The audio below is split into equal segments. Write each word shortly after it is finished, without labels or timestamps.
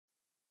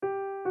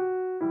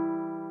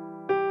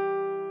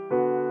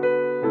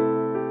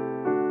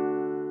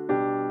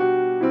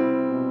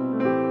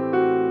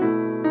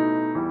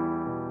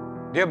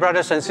Dear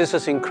brothers and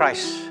sisters in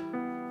Christ,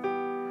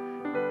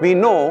 we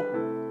know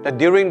that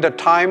during the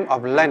time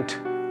of Lent,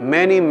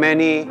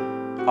 many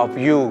of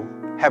you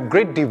have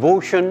great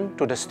devotion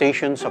to the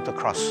Stations of the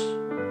Cross.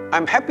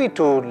 I'm happy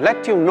to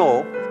let you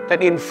know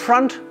that in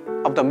front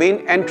of the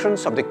main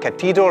entrance of the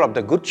Cathedral of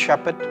the Good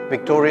Shepherd,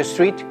 Victoria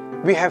Street,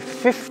 we have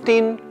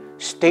 15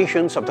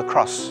 Stations of the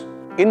Cross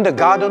in the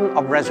Garden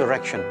of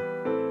Resurrection.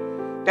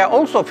 There are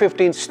also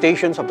 15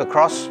 Stations of the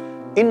Cross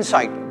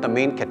inside the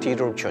main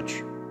Cathedral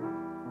Church.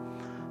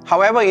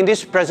 However, in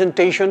this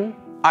presentation,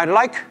 I'd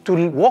like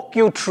to walk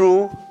you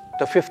through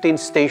the 15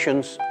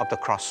 Stations of the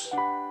Cross.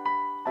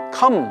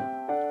 Come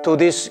to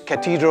this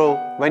cathedral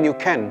when you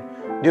can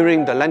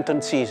during the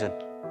Lenten season.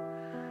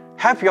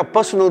 Have your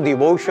personal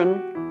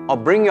devotion or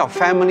bring your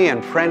family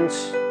and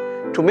friends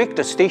to make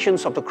the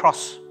Stations of the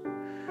Cross,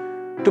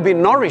 to be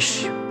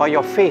nourished by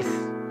your faith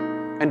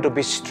and to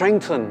be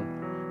strengthened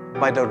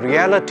by the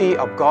reality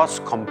of God's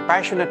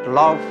compassionate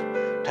love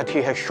that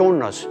He has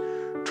shown us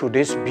through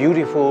this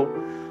beautiful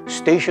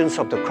Stations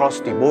of the Cross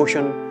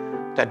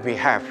devotion that we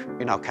have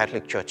in our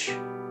Catholic Church.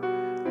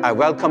 I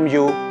welcome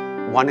you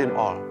one and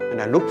all,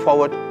 and I look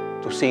forward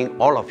to seeing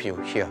all of you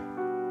here.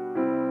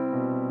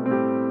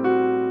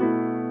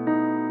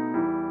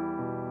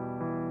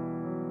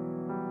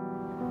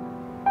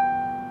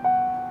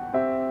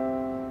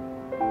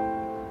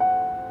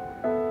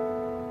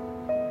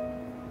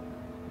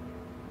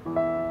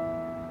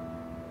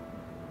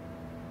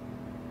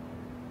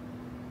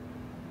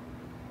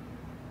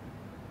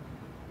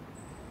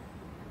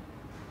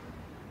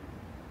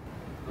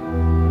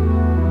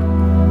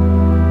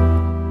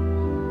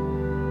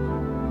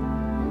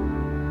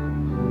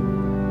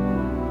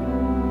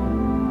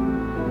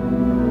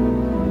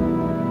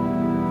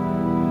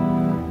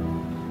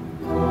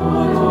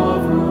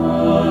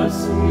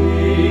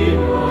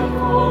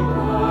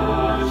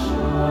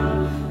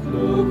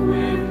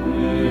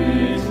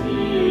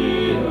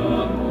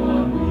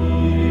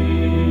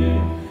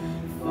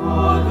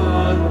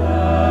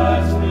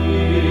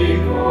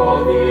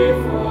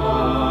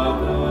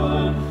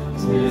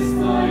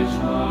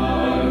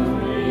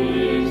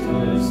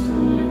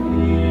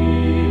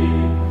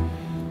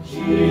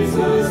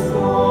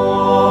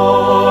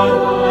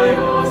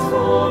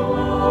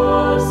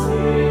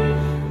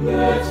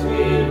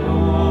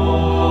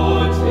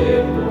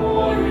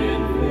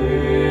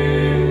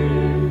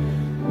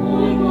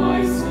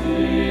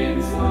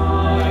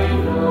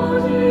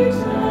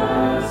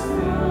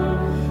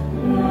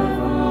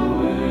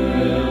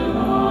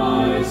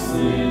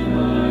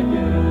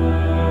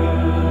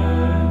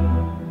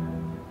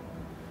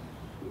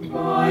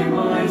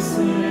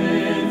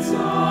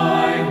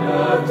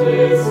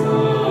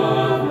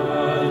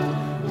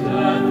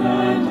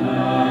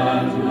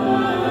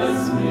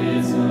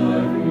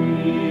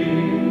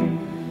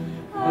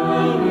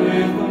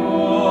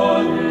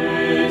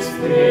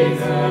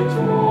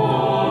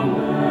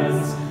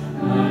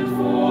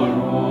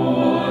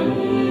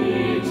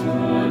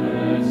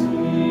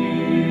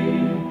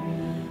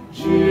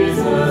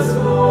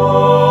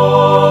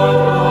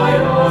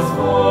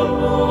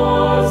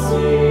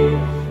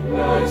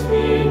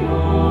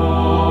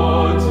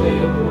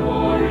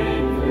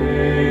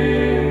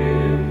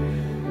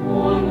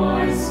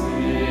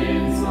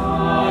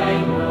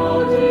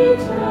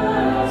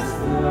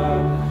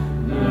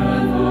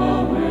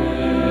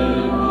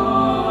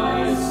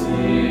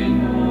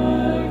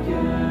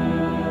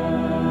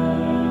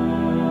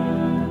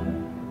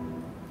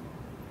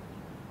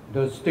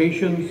 The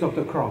Stations of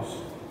the Cross.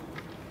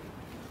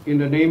 In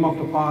the name of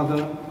the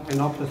Father, and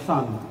of the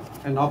Son,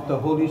 and of the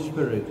Holy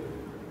Spirit.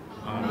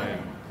 Amen.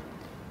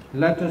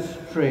 Let us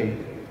pray.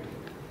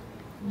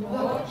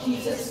 Lord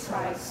Jesus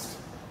Christ,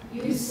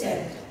 you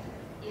said,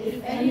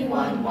 if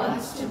anyone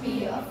wants to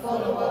be a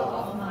follower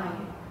of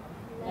mine,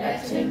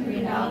 let him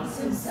renounce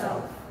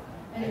himself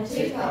and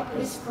take up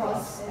his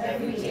cross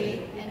every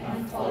day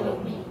and follow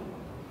me.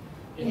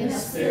 In a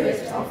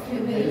spirit of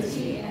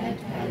humility and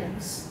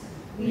penance,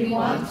 we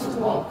want to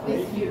walk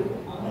with you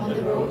on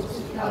the road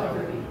to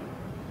Calvary.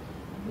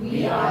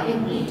 We are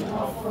in need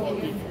of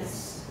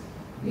forgiveness.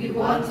 We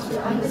want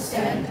to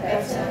understand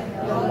better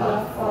your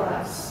love for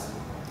us.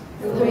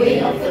 The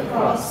way of the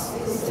cross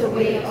is the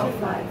way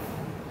of life.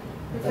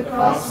 The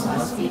cross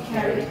must be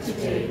carried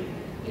today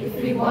if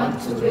we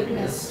want to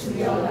witness to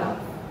your love.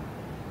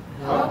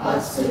 Help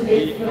us to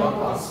live your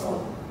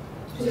gospel,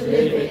 to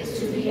live it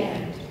to the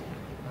end,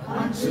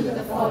 unto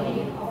the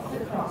falling of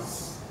the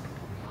cross.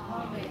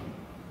 Amen.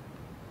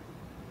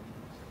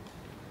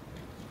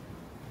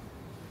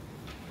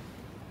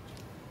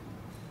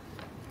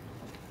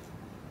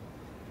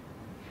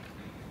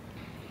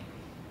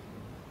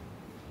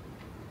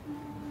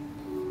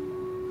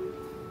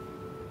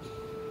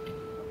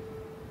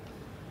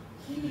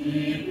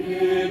 Keep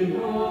in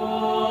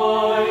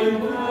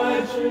mind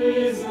that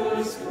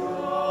Jesus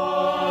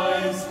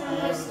Christ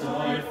has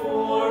died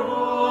for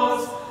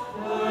us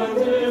and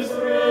is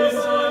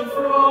risen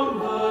from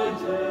the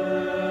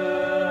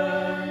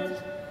dead.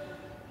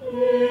 He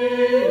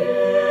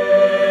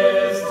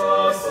is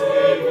the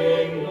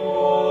saving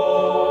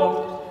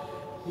Lord.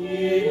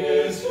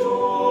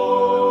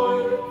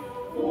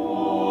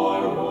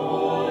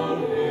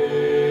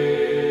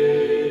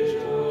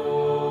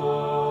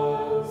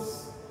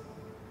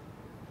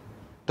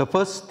 The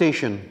first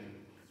station,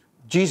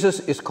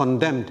 Jesus is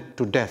condemned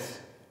to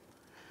death.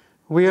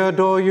 We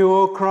adore you,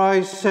 O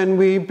Christ, and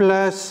we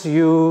bless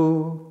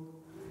you.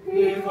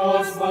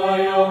 Because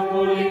by your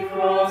holy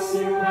cross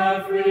you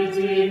have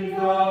redeemed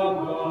the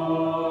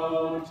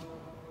world.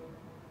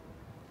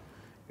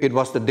 It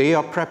was the day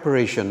of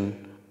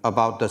preparation,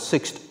 about the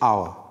 6th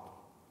hour.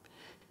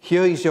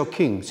 Here is your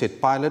king,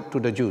 said Pilate to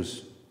the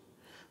Jews.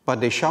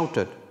 But they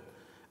shouted,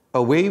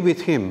 away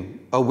with him,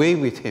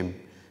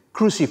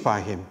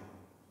 crucify him.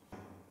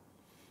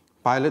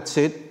 Pilate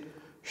said,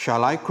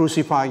 shall I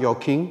crucify your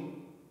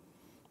king?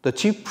 The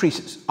chief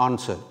priests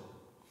answered,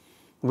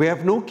 we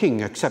have no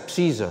king except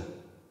Caesar.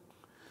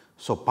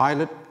 So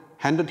Pilate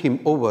handed him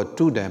over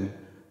to them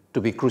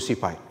to be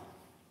crucified.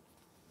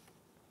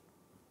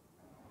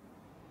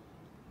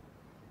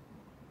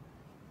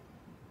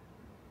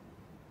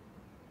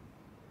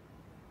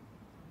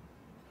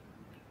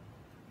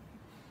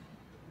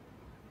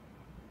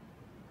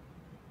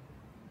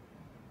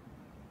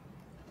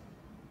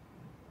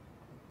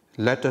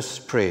 Let us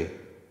pray.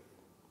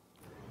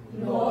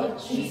 Lord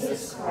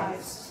Jesus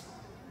Christ,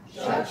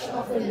 Judge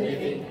of the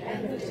living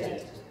and the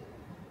dead,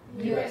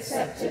 you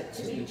accepted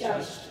to be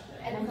judged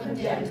and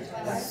condemned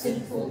by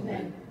sinful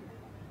men.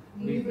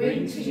 We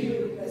bring to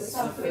you the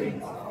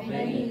suffering of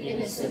many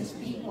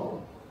innocent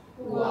people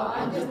who are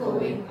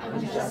undergoing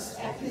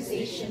unjust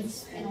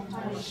accusations and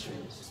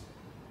punishment.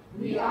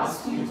 We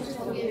ask you to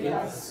forgive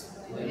us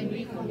when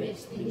we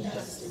commit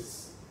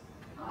injustice.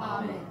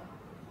 Amen.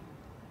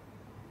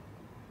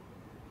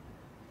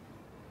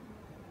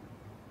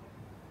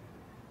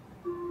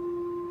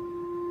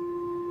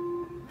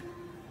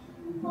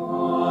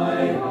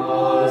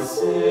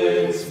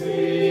 Since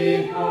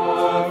we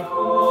have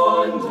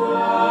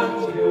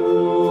condemned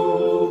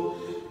you,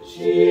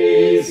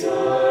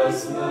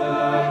 Jesus,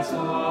 let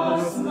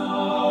us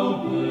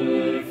now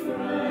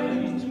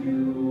befriend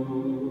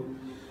you,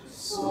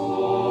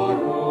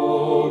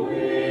 sorrowing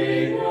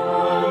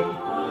and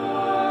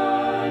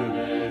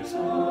penitent.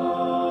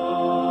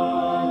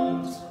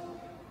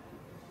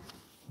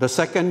 The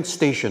second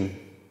station,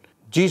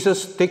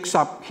 Jesus takes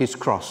up his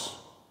cross.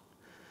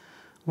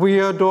 We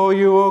adore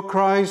you, O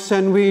Christ,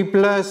 and we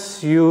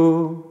bless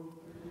you.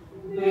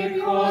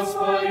 Because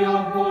by your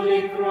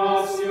holy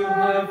cross you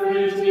have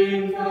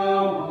redeemed the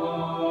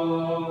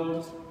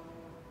world.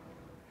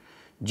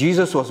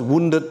 Jesus was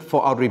wounded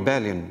for our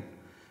rebellion,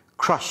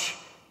 crushed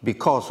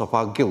because of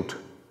our guilt.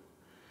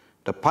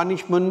 The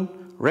punishment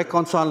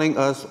reconciling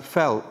us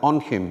fell on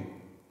him,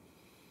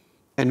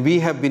 and we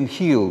have been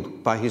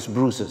healed by his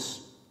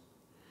bruises.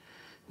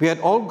 We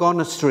had all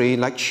gone astray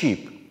like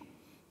sheep,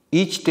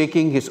 each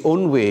taking his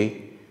own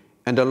way,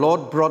 and the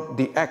Lord brought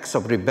the acts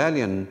of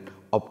rebellion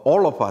of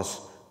all of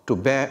us to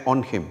bear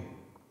on him.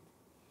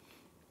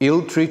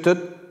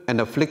 Ill-treated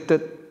and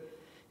afflicted,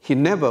 he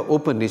never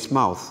opened his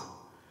mouth.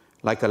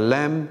 Like a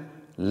lamb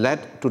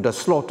led to the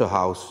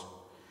slaughterhouse,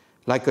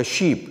 like a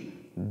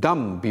sheep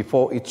dumb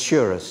before its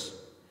shearers,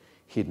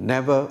 he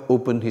never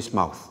opened his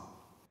mouth.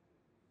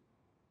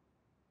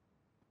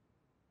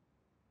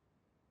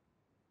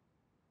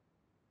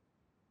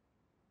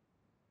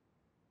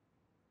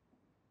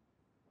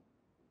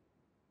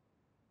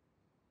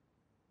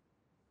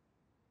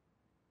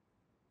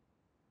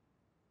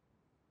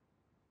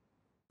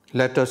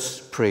 Let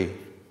us pray.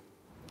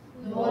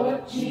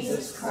 Lord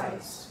Jesus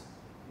Christ,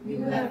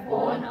 you have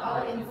borne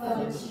our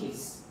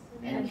infirmities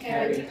and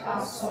carried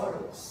our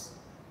sorrows.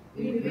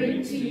 We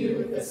bring to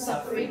you the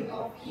suffering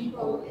of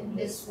people in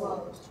this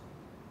world.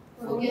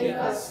 Forgive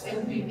us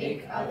when we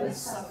make others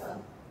suffer.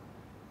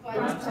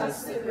 Grant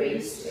us the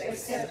grace to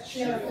accept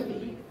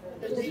cheerfully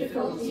the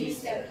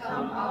difficulties that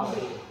come our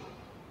way,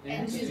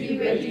 and to be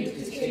ready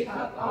to take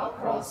up our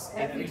cross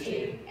every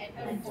day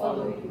and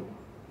follow you.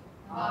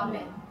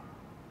 Amen.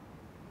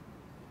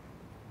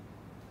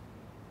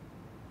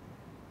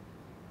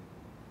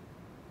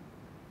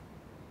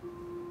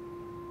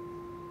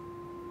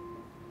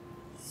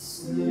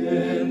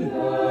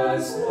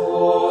 Sinless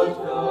Lord,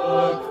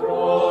 the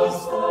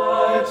cross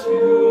that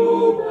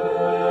you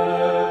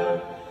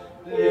bear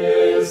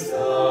is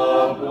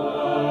the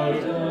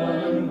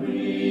burden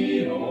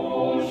we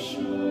all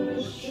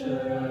should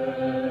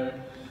share.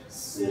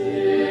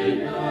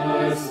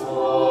 Sinners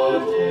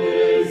all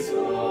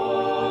deserving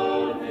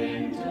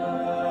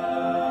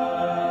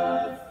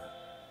death.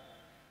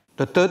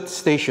 The third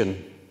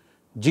station,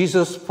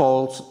 Jesus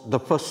falls the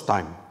first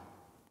time.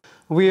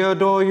 We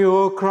adore you,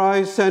 O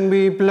Christ, and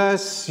we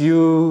bless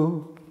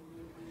you.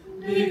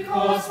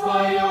 Because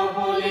by your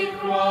holy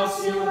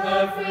cross you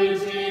have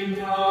redeemed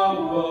the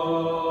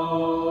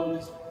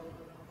world.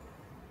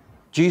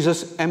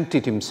 Jesus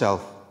emptied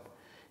himself,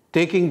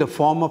 taking the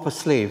form of a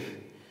slave,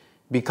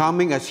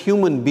 becoming as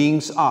human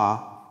beings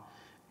are,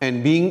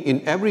 and being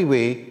in every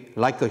way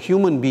like a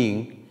human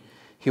being,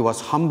 he was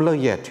humbler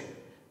yet,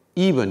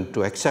 even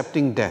to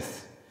accepting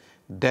death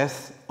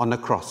on a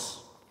cross.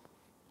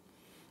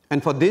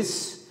 And for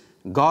this,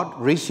 God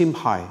raised him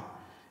high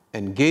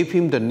and gave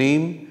him the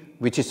name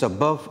which is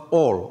above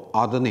all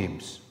other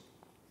names.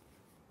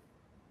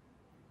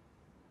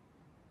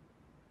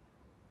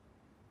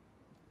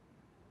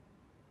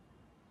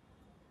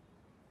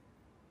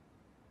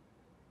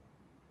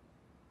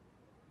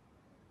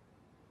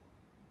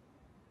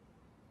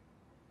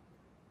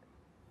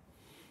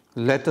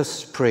 Let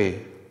us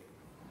pray.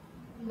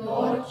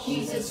 Lord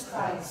Jesus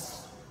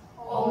Christ,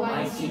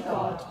 Almighty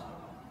God,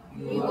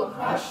 you were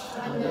crushed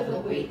under the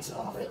weight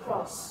of the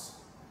cross.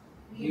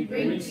 We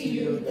bring to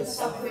you the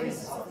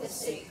sufferings of the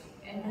sick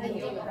and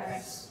the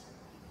oppressed.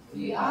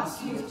 We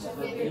ask you to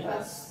forgive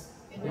us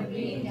when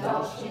we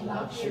indulge in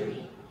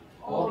luxury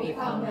or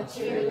become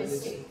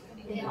materialistic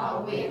in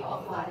our way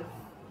of life.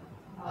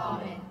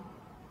 Amen.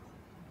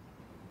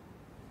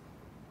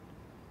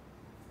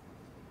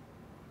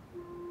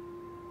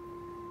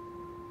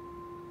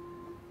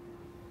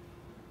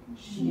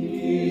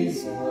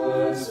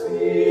 Jesus,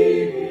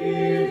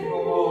 we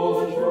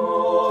behold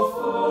your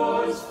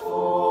first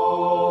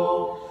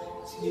fall.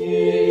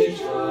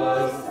 Teach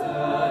us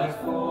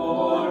that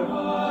for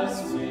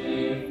us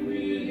if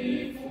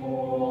we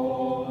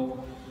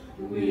fall,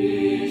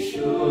 we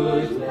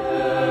should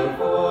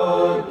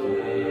never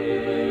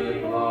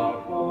give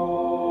up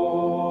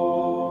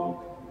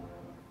hope.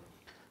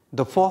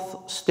 The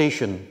fourth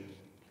station,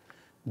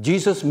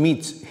 Jesus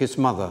meets his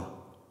mother.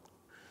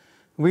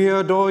 We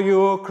adore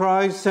you, O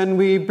Christ, and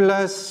we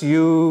bless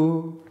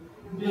you.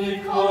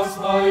 Because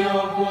by your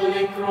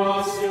holy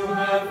cross you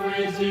have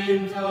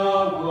redeemed the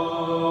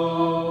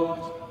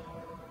world.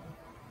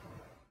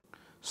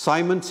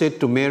 Simon said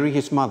to Mary,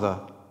 his mother,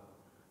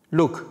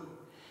 "Look,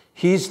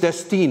 he is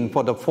destined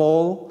for the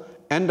fall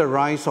and the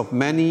rise of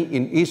many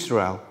in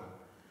Israel,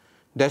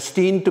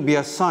 destined to be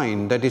a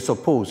sign that is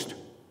opposed,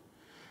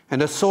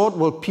 and the sword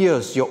will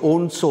pierce your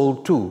own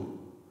soul too,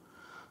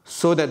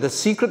 so that the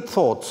secret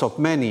thoughts of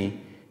many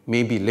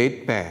may be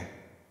laid bare."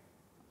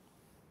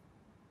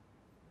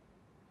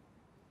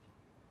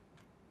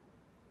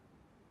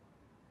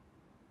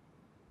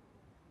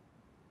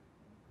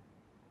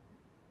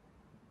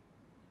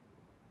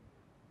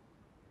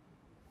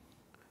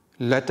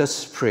 Let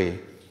us pray.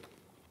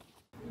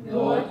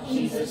 Lord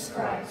Jesus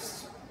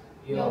Christ,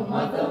 your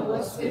mother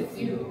was with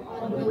you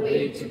on the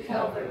way to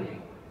Calvary,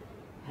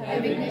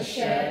 having a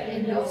share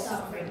in your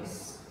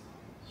sufferings.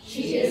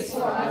 She is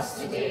for us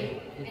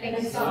today an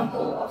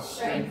example of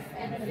strength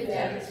and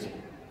fidelity.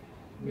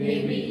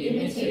 May we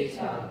imitate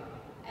her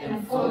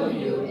and follow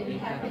you in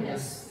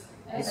happiness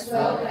as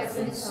well as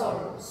in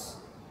sorrows.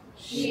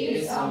 She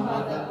is our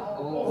mother,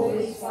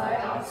 always by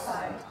our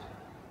side.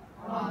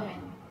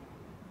 Amen.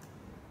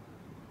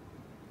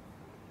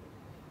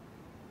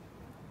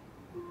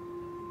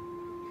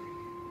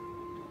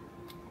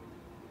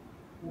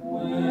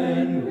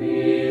 When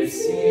we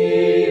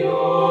see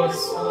your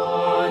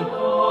Son,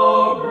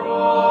 our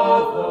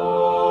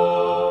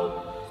brother,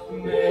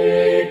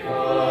 make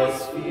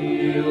us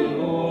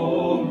feel,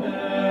 O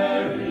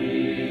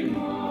Mary,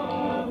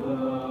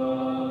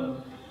 Mother,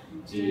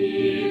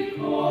 deep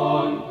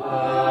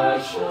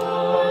compassion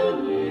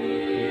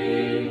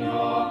in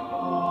our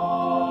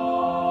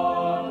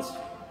heart.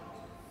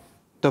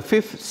 The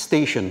fifth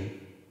station,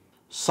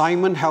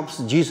 Simon helps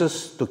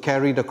Jesus to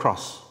carry the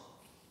cross.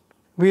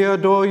 We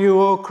adore you,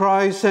 O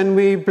Christ, and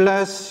we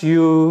bless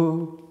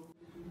you.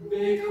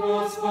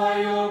 Because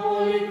by your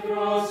holy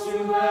cross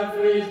you have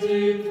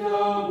redeemed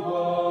the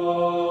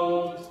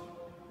world.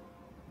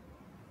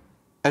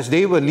 As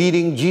they were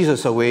leading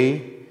Jesus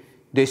away,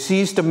 they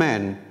seized a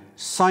man,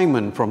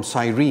 Simon from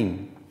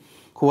Cyrene,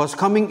 who was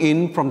coming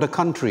in from the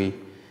country,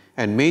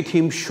 and made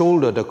him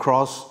shoulder the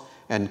cross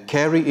and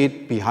carry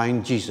it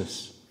behind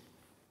Jesus.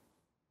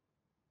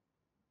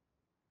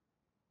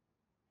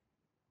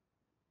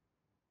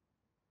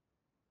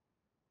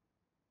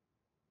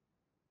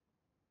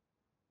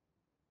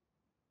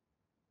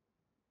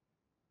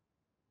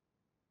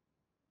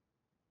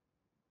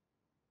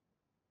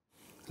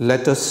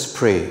 Let us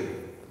pray.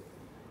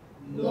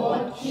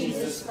 Lord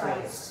Jesus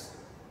Christ,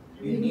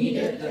 you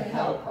needed the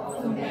help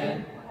of a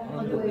man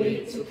on the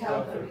way to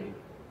Calvary.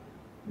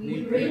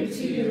 We bring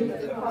to you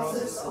the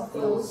crosses of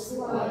those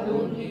who are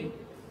lonely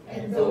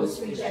and those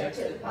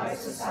rejected by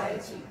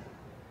society.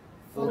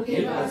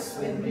 Forgive us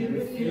when we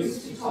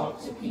refuse to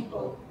talk to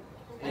people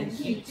and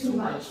keep too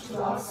much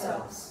to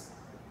ourselves.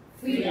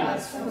 Free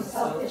us from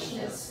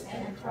selfishness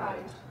and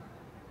pride.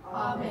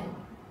 Amen.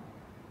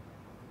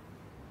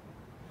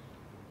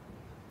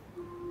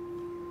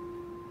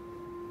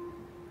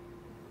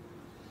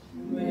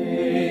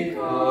 Make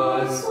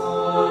us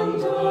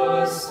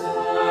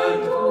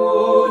understand,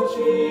 O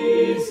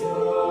Jesus,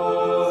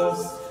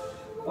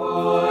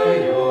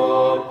 by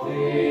your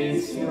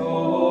pains,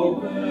 your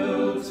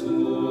will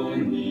to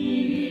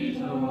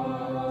need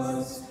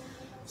us,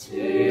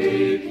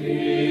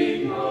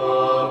 taking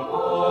up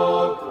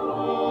our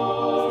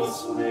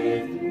cross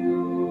with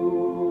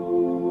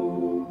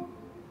you.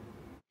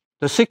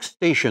 The sixth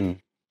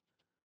station,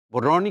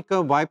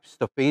 Veronica wipes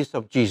the face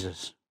of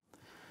Jesus.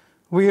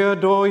 We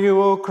adore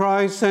you, O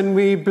Christ, and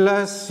we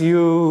bless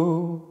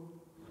you.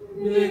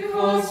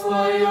 Because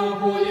by your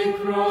holy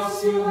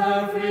cross you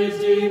have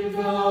redeemed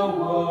the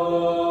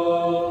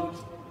world.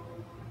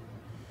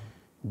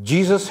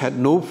 Jesus had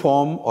no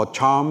form or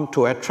charm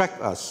to attract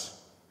us,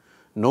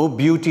 no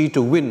beauty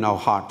to win our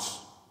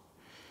hearts.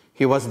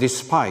 He was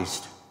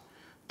despised,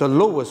 the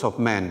lowest of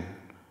men,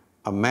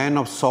 a man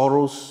of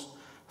sorrows,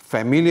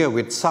 familiar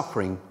with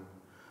suffering,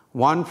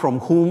 one from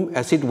whom,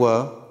 as it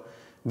were,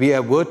 we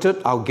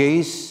averted our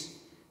gaze,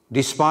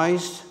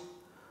 despised,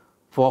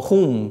 for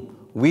whom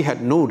we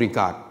had no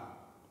regard.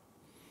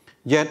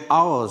 Yet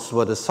ours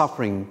were the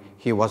suffering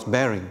he was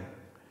bearing,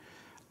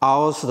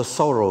 ours the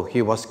sorrow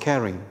he was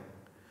carrying,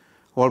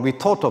 while we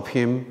thought of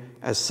him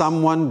as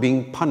someone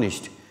being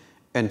punished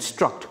and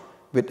struck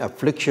with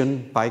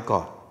affliction by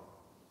God.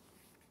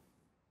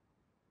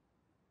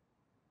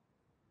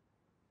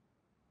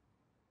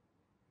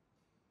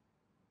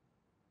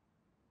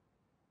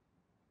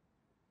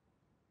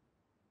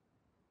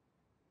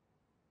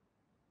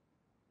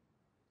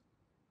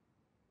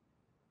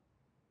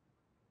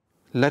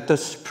 Let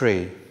us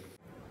pray.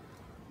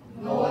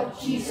 Lord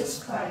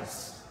Jesus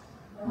Christ,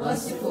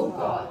 merciful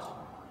God,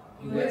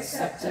 you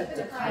accepted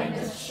the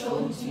kindness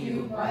shown to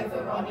you by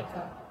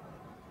Veronica.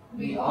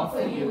 We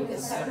offer you the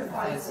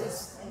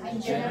sacrifices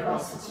and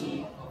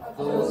generosity of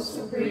those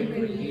who bring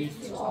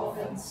relief to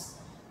orphans,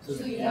 to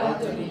the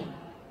elderly,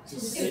 to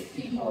sick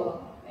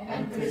people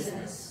and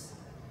prisoners.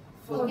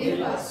 Forgive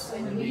us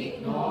when we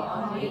ignore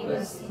our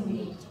neighbors in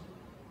need.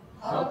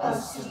 Help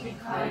us to be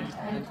kind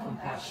and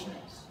compassionate.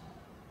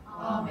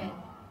 Amen.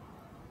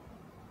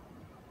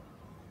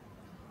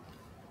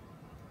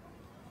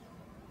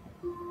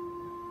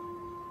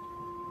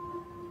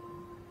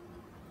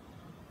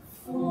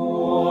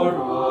 For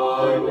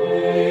our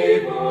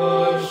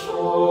neighbor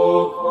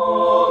show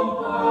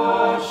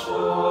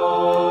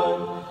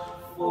compassion,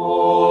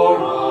 for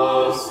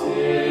our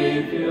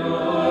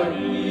Savior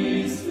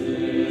is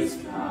his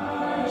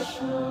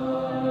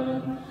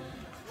passion.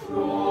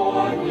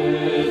 Draw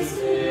his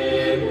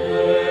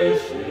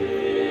image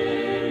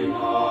in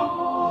our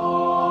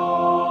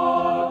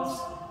hearts.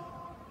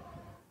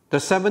 The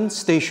seventh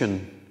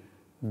station,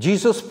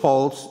 Jesus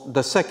falls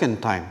the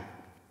second time.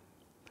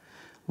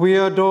 We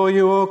adore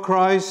you, O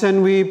Christ,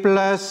 and we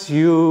bless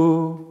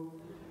you.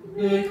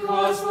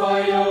 Because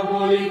by your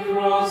holy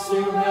cross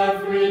you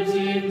have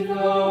redeemed the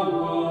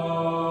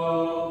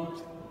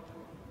world.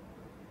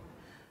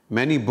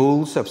 Many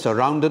bulls have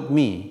surrounded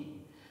me.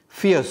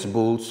 Fierce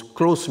bulls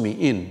close me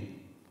in.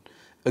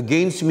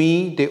 Against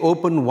me they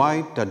open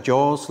wide their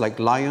jaws like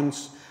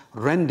lions,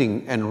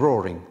 rending and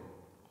roaring.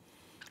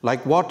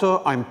 Like water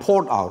I'm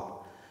poured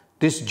out.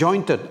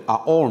 Disjointed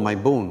are all my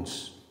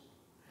bones.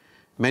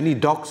 Many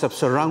dogs have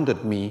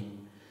surrounded me.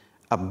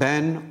 A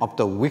band of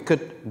the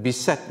wicked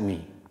beset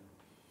me.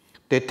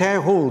 They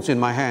tear holes in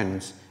my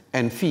hands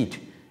and feet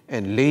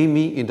and lay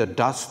me in the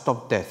dust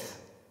of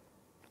death.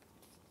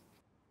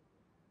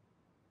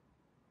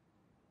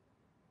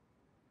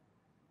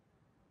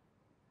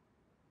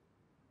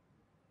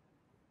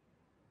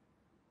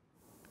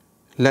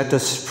 Let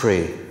us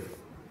pray.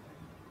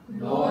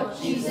 Lord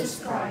Jesus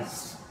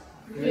Christ,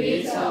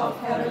 Creator of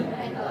heaven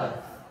and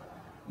earth,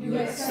 you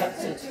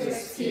accepted to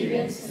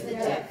experience the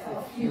depth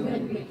of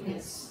human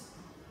weakness.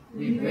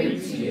 We bring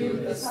to you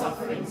the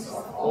sufferings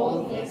of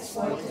all the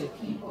exploited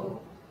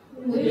people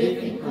who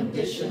live in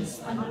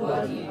conditions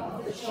unworthy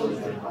of the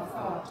children of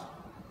God.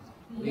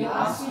 We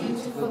ask you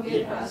to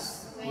forgive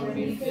us when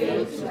we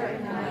fail to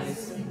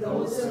recognize in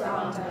those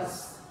around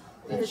us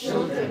the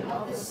children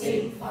of the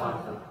same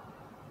Father.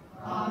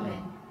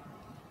 Amen.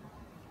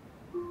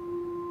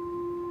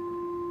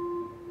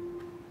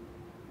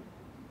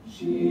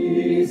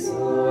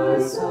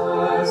 Jesus,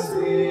 as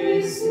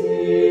we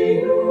see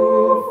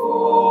you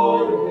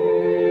falling,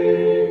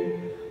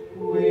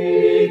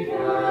 we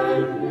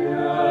can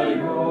hear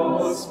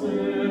your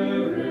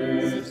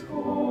Spirit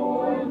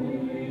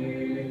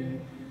calling,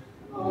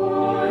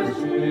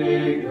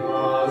 urging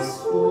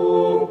us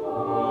to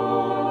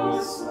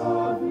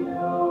persevere.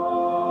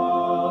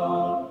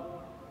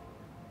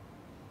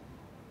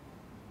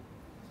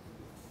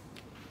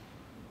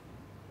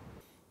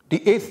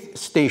 The eighth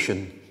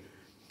station,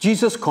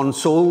 Jesus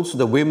consoles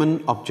the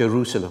women of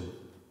Jerusalem.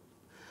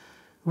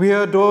 We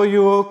adore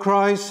you, O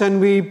Christ, and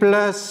we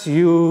bless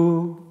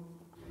you.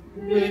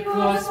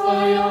 Because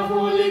by your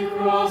holy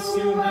cross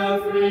you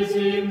have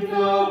redeemed the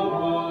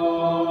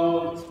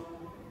world.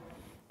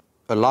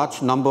 A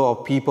large number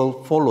of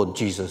people followed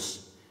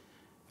Jesus,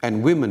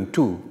 and women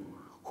too,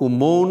 who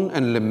mourned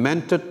and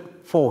lamented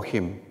for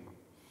him.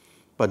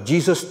 But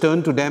Jesus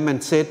turned to them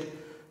and said,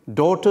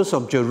 "Daughters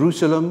of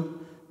Jerusalem,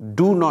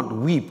 do not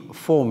weep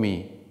for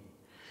me.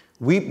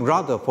 Weep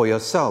rather for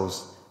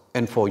yourselves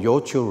and for your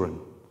children."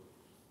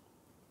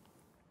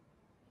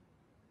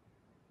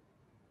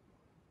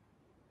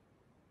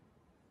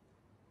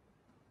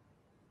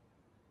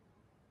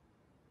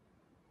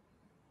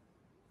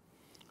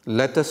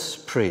 Let us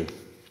pray.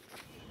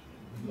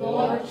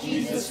 Lord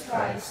Jesus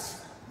Christ,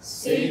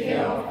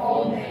 Savior of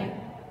all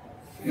men,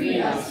 free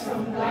us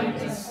from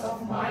blindness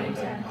of mind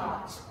and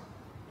heart.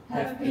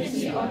 Have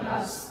pity on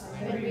us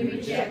when we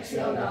reject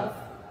your love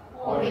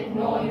or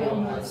ignore your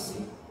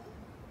mercy.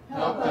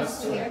 Help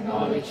us to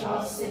acknowledge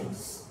our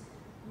sins.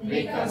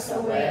 Make us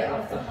aware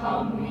of the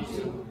harm we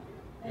do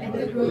and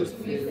the good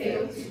we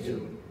fail to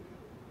do.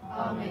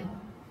 Amen.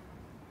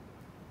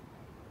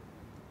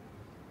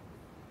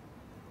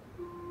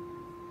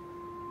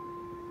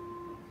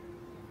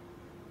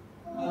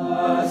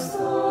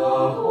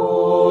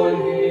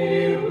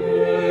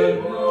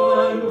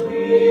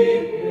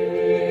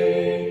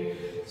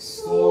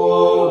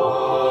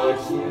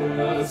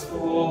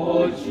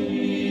 Lord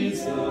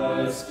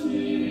Jesus,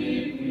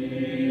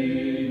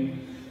 keeping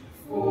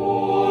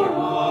for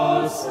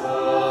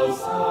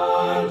ourselves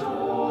and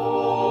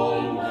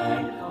all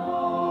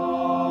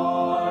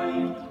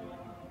mankind.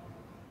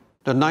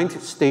 The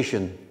 9th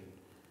station,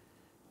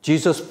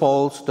 Jesus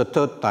falls the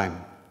 3rd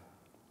time.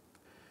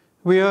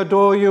 We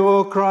adore you,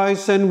 O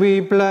Christ, and we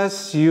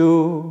bless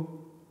you.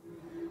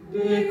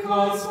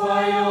 Because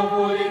by your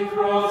holy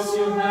cross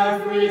you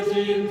have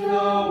redeemed the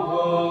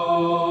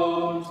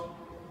world.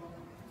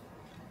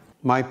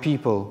 My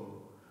people,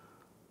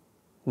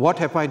 what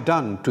have I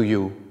done to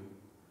you?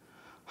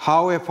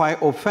 How have I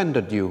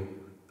offended you?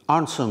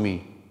 Answer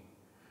me.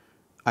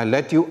 I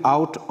led you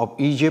out of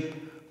Egypt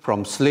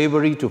from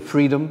slavery to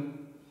freedom,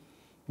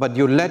 but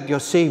you led your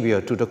Savior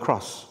to the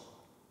cross.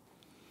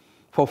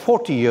 For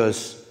 40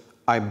 years,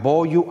 I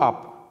bore you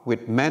up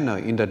with manna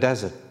in the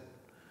desert,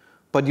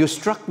 but you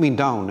struck me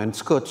down and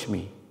scourged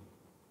me.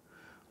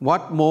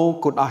 What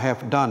more could I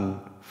have done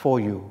for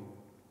you?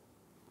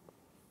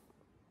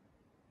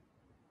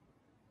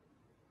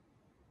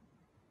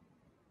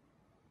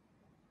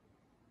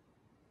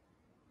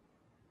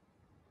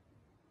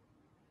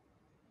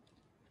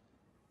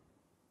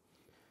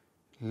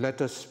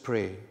 Let us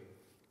pray.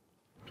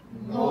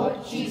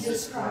 Lord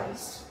Jesus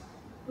Christ,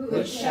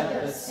 good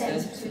shepherd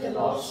sent to the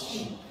lost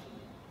sheep,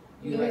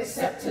 you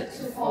accepted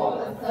to fall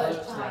a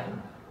 3rd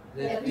time,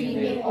 that we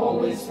may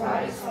always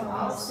rise from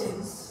our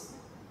sins.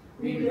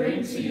 We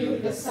bring to you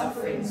the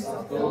sufferings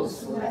of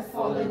those who have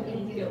fallen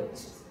in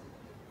guilt.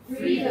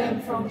 Free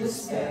them from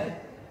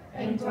despair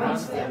and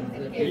grant them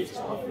the gift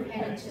of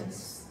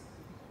repentance.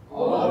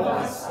 All of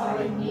us are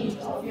in need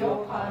of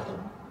your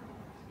pardon.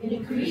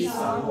 Increase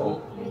our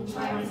hope in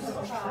times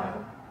of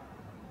trial.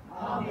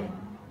 Amen.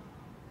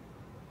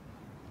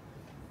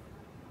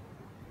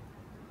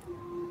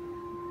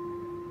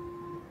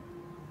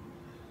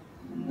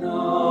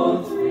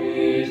 Now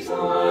 3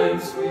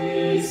 times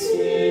we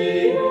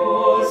see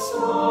your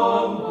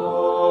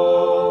stumble.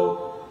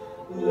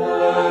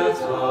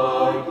 Let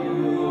our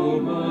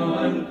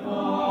human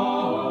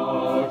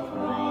power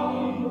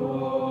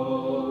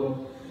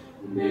crumble.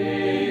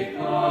 Make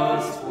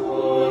us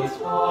put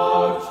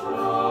our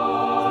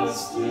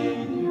trust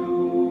in you.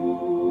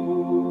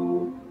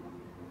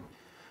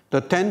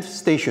 The 10th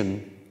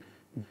station,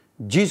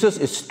 Jesus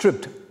is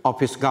stripped of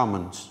his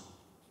garments.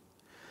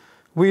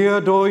 We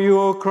adore you,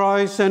 O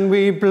Christ, and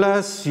we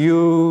bless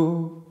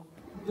you.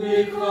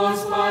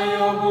 Because by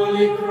your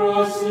holy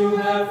cross you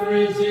have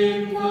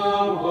redeemed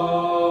the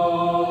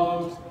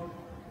world.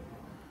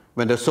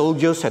 When the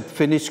soldiers had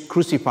finished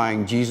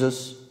crucifying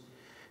Jesus,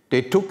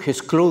 they took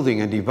his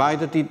clothing and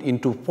divided it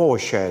into 4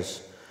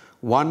 shares,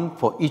 one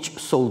for each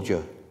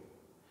soldier.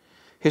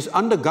 His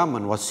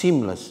undergarment was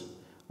seamless,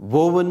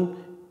 woven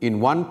in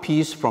one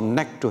piece from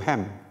neck to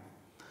hem.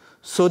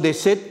 So they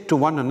said to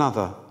one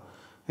another,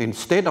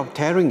 instead of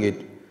tearing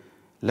it,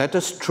 let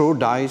us throw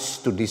dice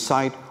to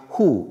decide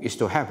who is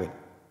to have it.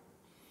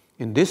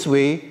 In this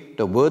way,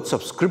 the words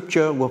of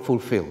Scripture were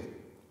fulfilled.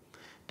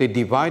 They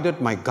divided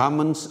my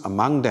garments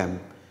among them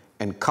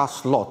and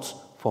cast lots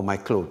for my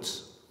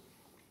clothes.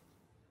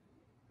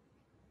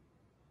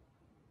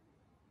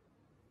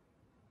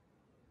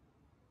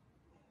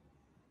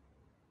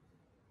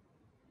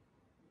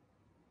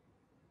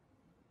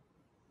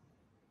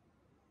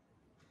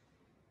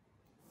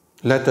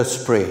 Let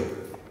us pray.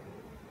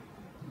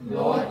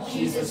 Lord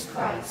Jesus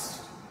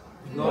Christ,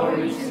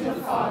 glory to the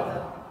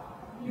Father,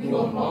 you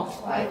were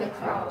mocked by the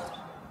crowd.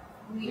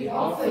 We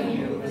offer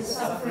you the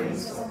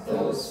sufferings of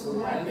those who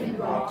have been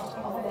robbed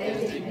of their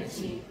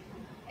dignity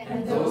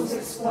and those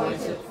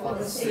exploited for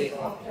the sake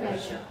of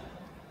pleasure.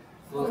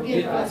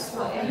 Forgive us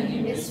for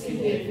any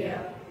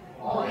misbehavior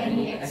or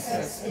any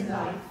excess in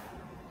life.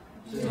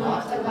 Do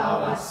not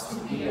allow us to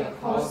be a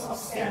cause of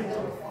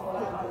scandal for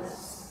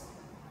others.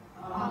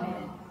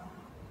 Amen.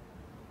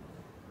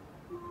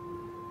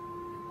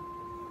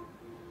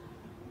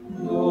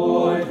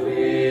 Lord,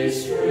 we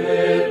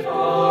strip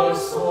our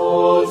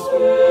souls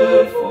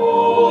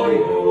before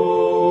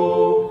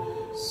you.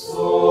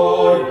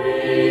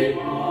 Sorry,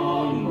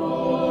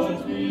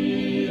 humbled,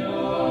 we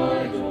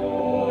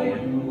adore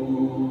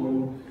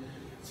you.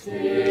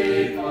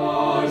 Take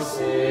our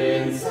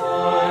sins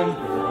and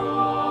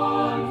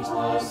grant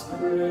us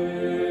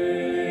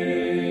grace.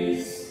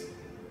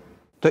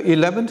 The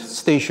 11th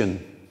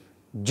station,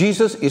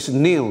 Jesus is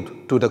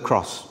nailed to the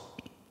cross.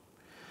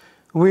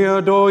 We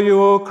adore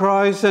you, O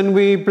Christ, and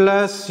we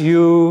bless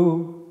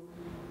you.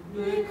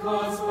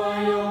 Because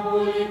by your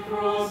holy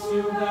cross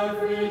you have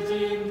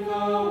redeemed the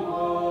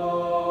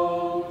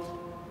world.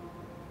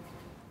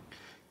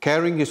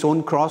 Carrying his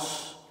own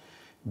cross,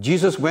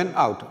 Jesus went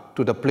out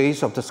to the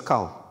place of the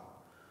skull,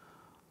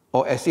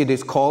 or as it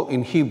is called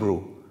in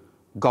Hebrew,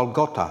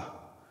 Golgotha,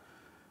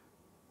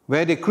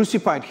 where they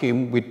crucified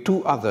him with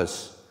 2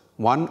 others,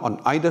 one on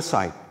either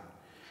side,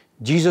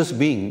 Jesus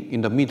being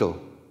in the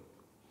middle.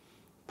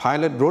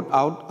 Pilate wrote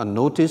out a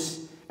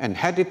notice and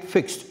had it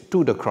fixed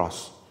to the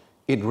cross.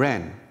 It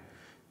ran,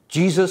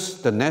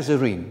 Jesus the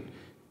Nazarene,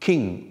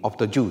 King of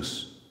the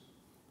Jews.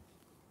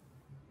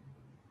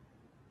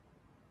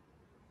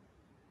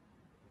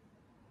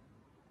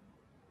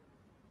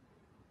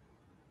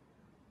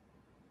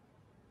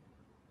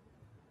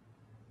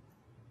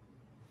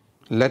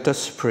 Let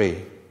us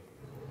pray.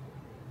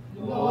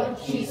 Lord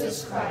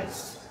Jesus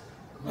Christ,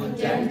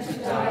 condemned to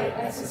die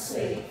as a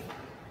slave,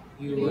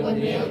 you were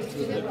nailed to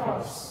the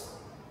cross.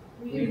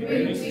 We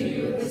bring to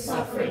you the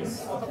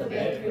sufferings of the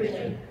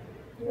bedridden,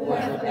 who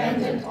have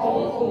abandoned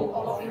all hope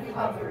of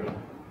recovery.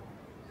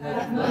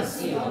 Have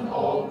mercy on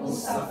all who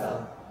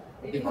suffer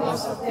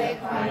because of their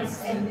crimes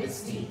and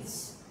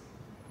misdeeds.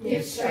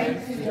 Give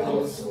strength to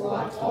those who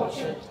are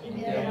tortured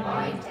in their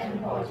mind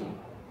and body.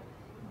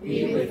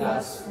 Be with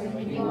us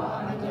when you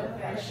are under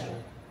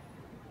pressure.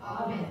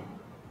 Amen.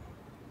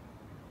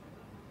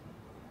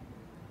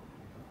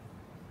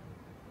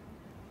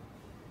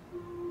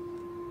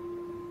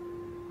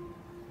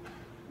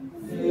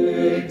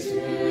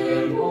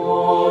 Victim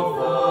of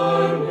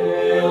the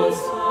nails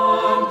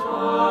and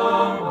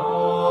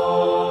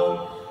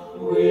hammer,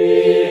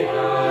 we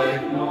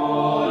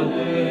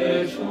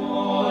acknowledge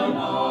on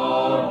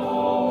our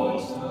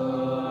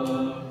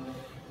altar,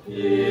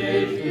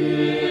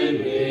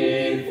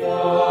 beginning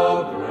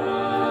the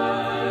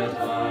bread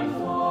and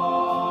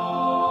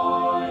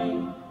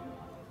wine.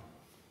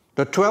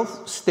 The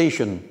 12th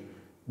station,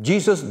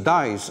 Jesus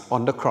dies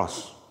on the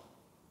cross.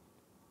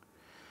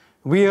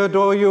 We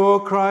adore you, O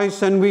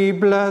Christ, and we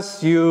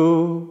bless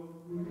you.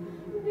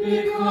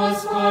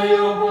 Because by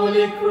your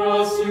holy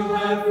cross you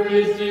have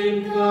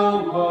redeemed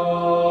the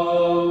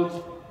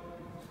world.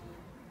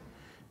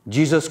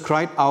 Jesus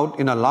cried out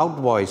in a loud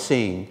voice,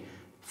 saying,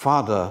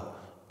 Father,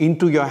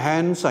 into your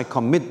hands I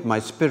commit my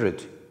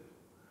spirit.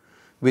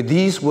 With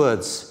these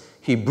words,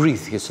 he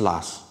breathed his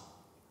last.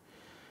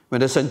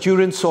 When the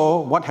centurion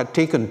saw what had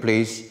taken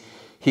place,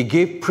 he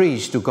gave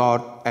praise to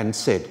God and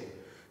said,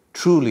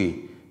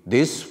 Truly,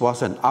 this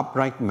was an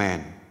upright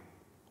man.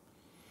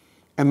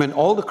 And when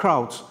all the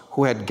crowds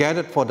who had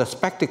gathered for the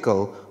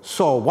spectacle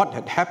saw what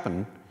had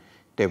happened,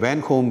 they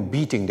went home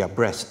beating their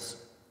breasts.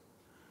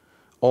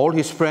 All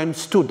his friends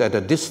stood at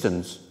a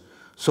distance,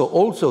 so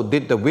also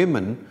did the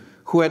women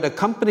who had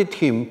accompanied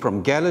him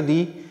from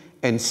Galilee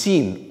and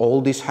seen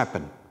all this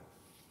happen.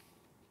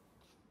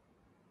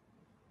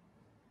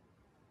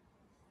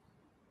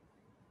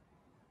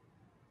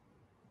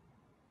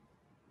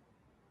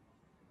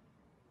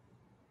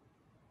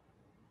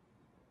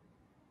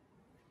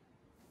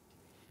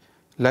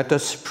 Let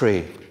us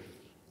pray.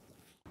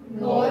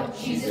 Lord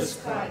Jesus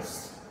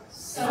Christ,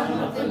 Son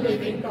of the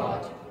living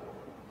God,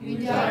 you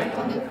died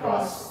on the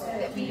cross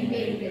that we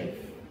may live.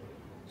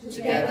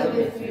 Together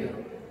with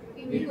you,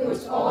 we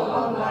put all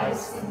our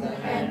lives in the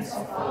hands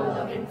of our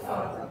loving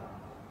Father.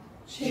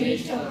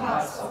 Change the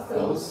hearts of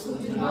those who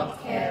do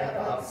not care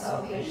about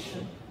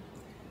salvation.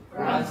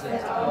 Grant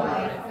that our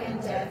life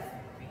and death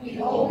be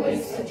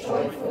always a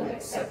joyful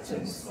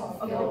acceptance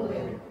of your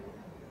will.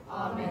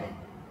 Amen.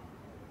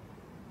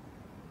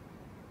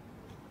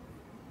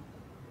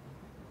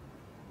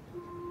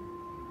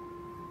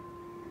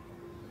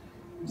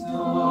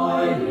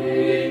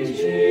 Dying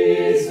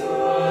Jesus,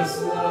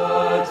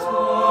 let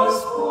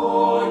us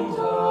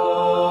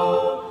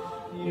ponder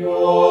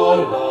your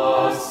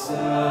last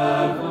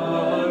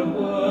 7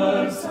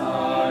 words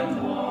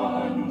and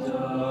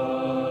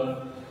wonder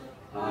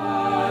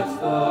at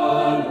the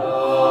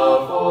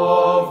love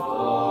of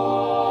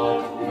God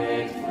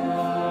made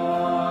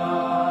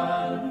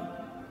man.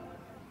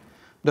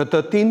 The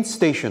 13th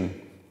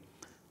station,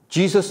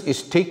 Jesus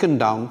is taken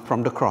down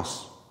from the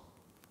cross.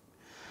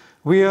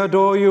 We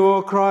adore you,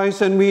 O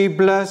Christ, and we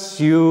bless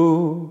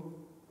you.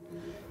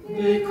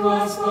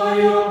 Because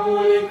by your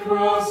holy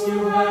cross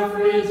you have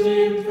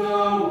redeemed the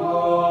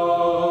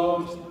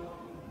world.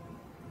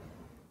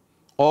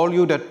 All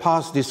you that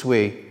pass this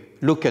way,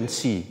 look and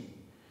see.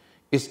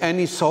 Is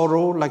any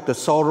sorrow like the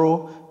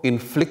sorrow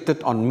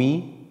inflicted on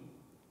me?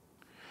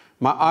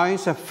 My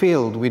eyes have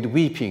failed with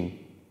weeping.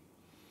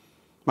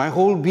 My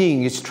whole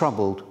being is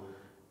troubled,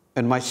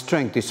 and my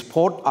strength is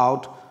poured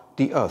out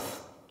the earth,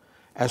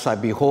 as I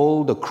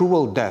behold the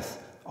cruel death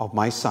of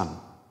my son.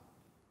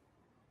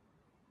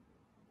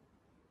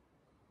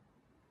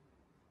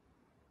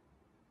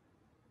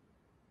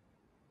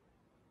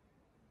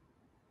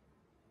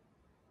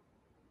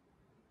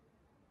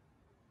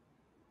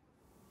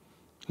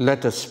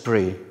 Let us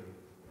pray.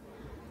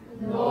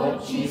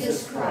 Lord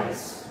Jesus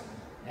Christ,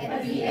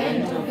 at the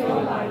end of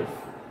your life,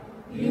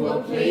 you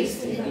were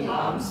placed in the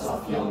arms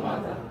of your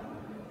mother.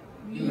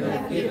 You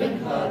have given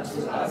her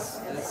to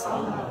us as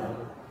our mother,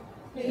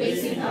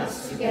 placing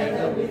us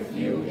together with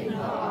you in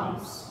her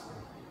arms.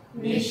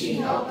 May she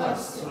help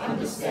us to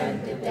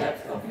understand the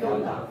depth of your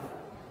love,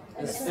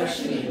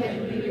 especially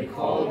when we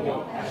recall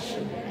your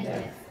passion and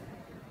death.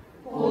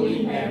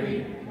 Holy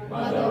Mary,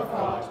 Mother of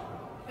God,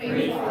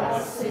 pray for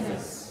us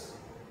sinners.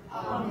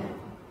 Amen.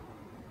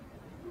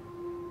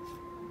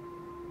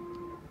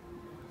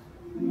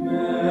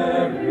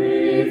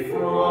 Mary,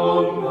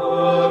 from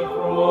the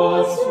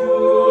cross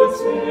you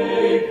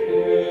take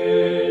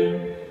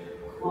him,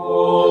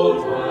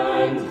 cold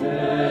and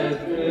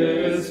dead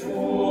his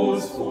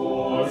foes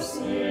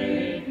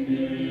forsake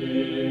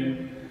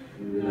him.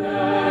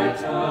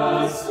 Let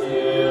us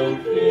still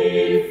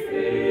keep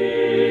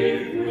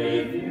faith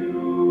with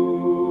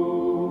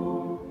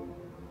you.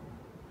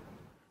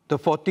 The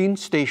 14th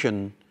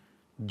station,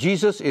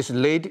 Jesus is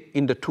laid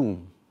in the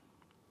tomb.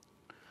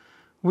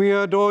 We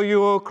adore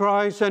you, O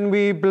Christ, and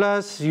we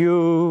bless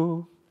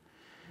you.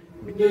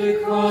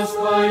 Because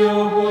by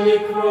your holy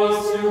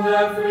cross you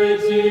have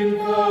redeemed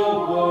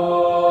the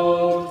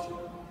world.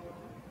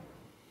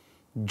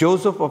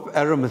 Joseph of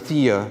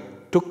Arimathea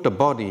took the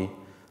body,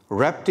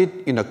 wrapped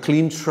it in a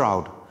clean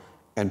shroud,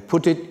 and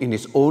put it in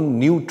his own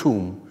new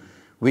tomb,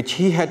 which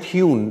he had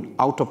hewn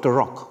out of the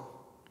rock.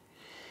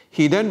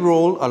 He then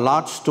rolled a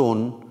large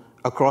stone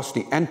across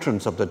the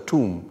entrance of the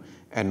tomb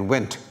and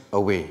went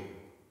away.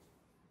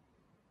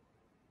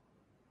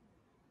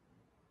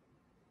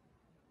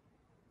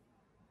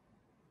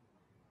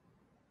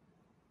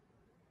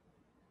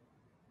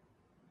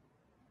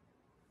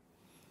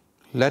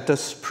 Let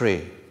us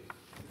pray.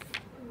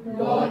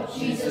 Lord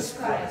Jesus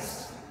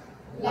Christ,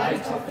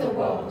 light of the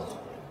world,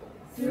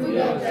 through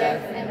your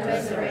death and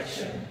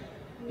resurrection,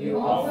 you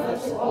offer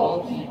to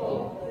all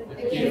people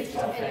the gift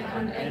of an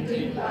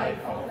unending life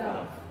of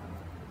love.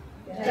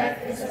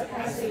 Death is a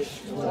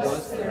passage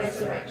towards the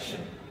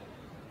resurrection.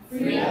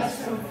 Free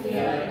us from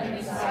fear and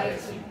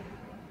anxiety.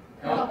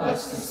 Help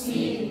us to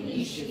see in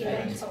each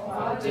event of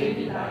our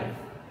daily life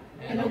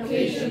an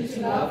occasion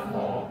to love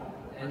more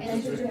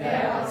and to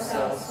prepare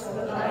ourselves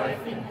for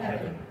life in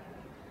heaven.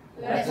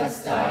 Let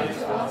us die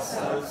to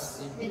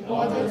ourselves in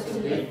order to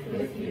live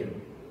with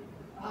you.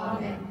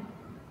 Amen.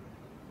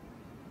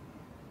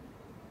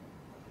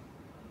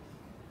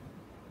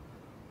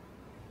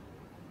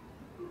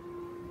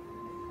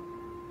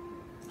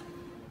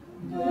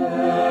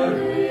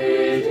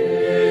 Buried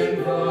in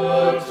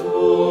the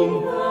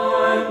tomb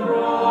and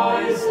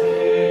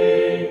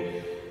rising,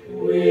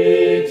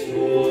 we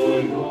to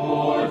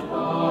Lord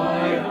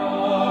by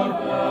our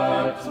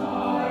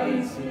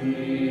baptizing,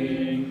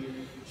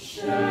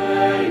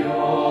 share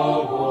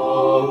your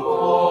hope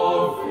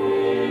of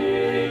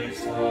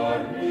victory.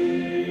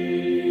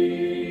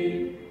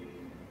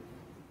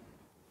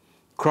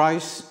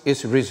 Christ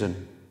is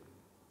risen.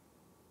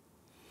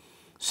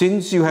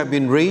 Since you have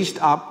been raised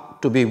up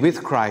to be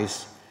with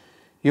Christ,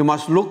 you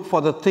must look for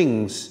the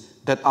things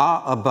that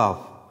are above,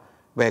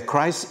 where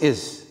Christ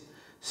is,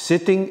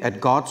 sitting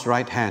at God's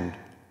right hand.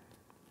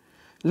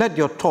 Let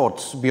your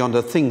thoughts be on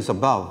the things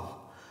above,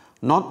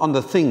 not on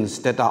the things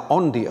that are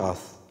on the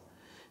earth,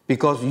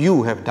 because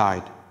you have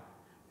died,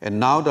 and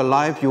now the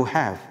life you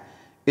have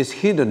is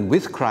hidden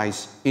with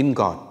Christ in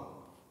God.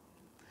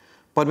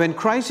 But when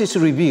Christ is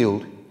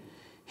revealed,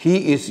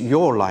 he is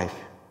your life.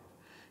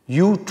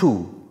 You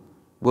too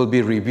will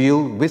be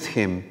revealed with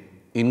him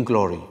in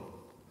glory.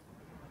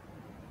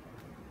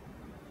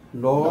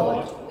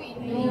 Lord, we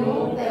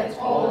know that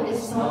all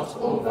is not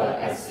over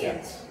as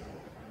yet.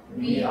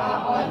 We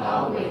are on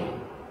our way,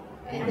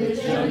 and the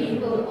journey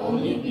will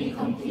only be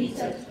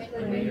completed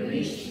when we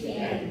reach the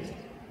end.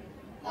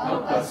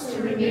 Help us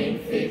to remain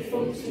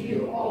faithful to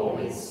you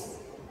always,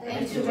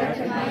 and to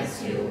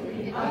recognize you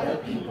in other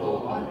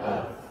people on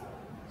earth,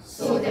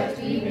 so that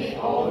we may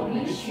all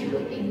reach you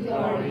in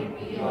glory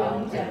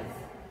beyond death.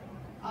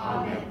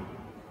 Amen.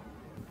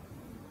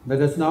 Let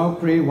us now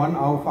pray one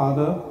Our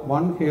Father,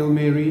 one Hail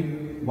Mary,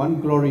 one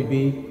Glory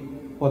Be,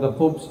 for the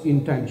Pope's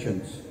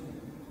intentions.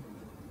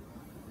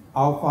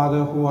 Our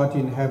Father who art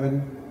in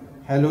heaven,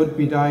 hallowed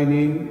be thy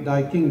name,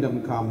 thy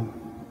kingdom come.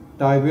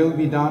 Thy will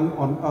be done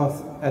on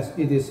earth as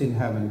it is in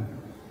heaven.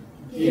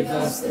 Give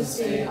us this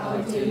day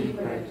our daily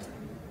bread,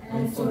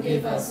 and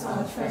forgive us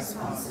our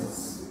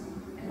trespasses,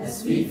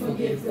 as we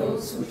forgive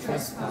those who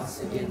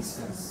trespass against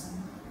us.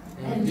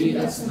 And lead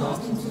us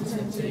not into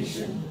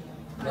temptation,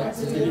 but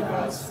deliver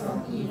us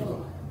from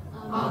evil.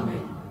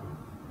 Amen.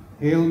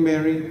 Hail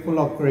Mary, full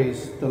of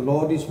grace, the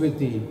Lord is with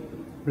thee.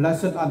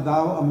 Blessed art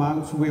thou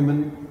amongst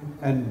women,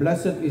 and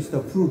blessed is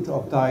the fruit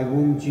of thy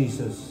womb,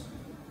 Jesus.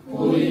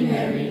 Holy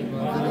Mary,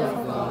 Mother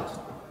of God,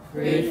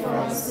 pray for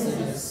us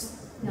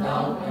sinners,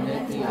 now and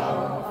at the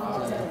hour of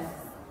our death.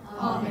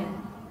 Amen.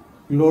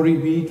 Glory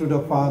be to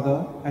the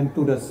Father, and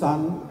to the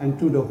Son, and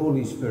to the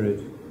Holy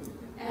Spirit.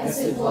 As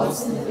it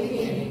was in the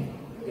beginning,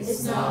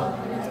 is now,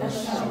 and ever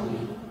shall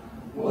be,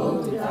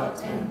 world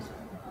without end.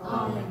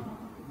 Amen.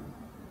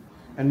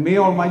 And may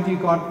Almighty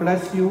God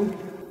bless you,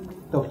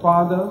 the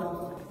Father,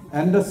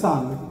 and the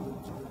Son,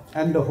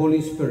 and the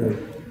Holy Spirit.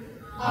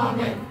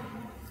 Amen.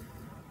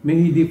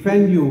 May he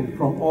defend you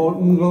from all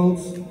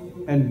evils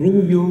and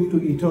bring you to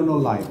eternal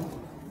life.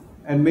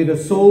 And may the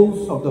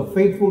souls of the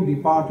faithful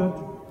departed,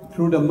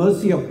 through the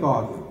mercy of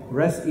God,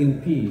 rest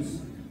in peace.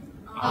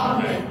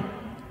 Amen.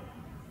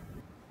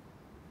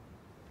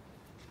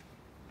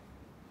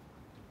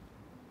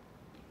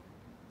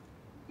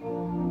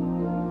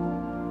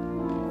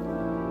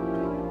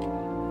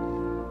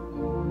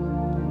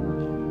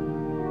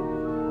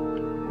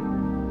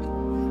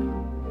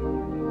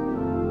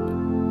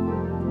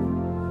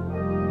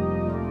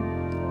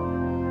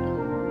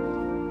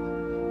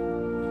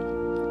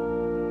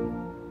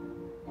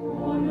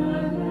 On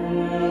a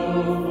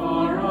hill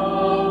far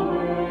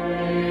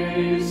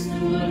away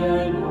stood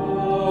an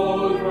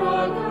old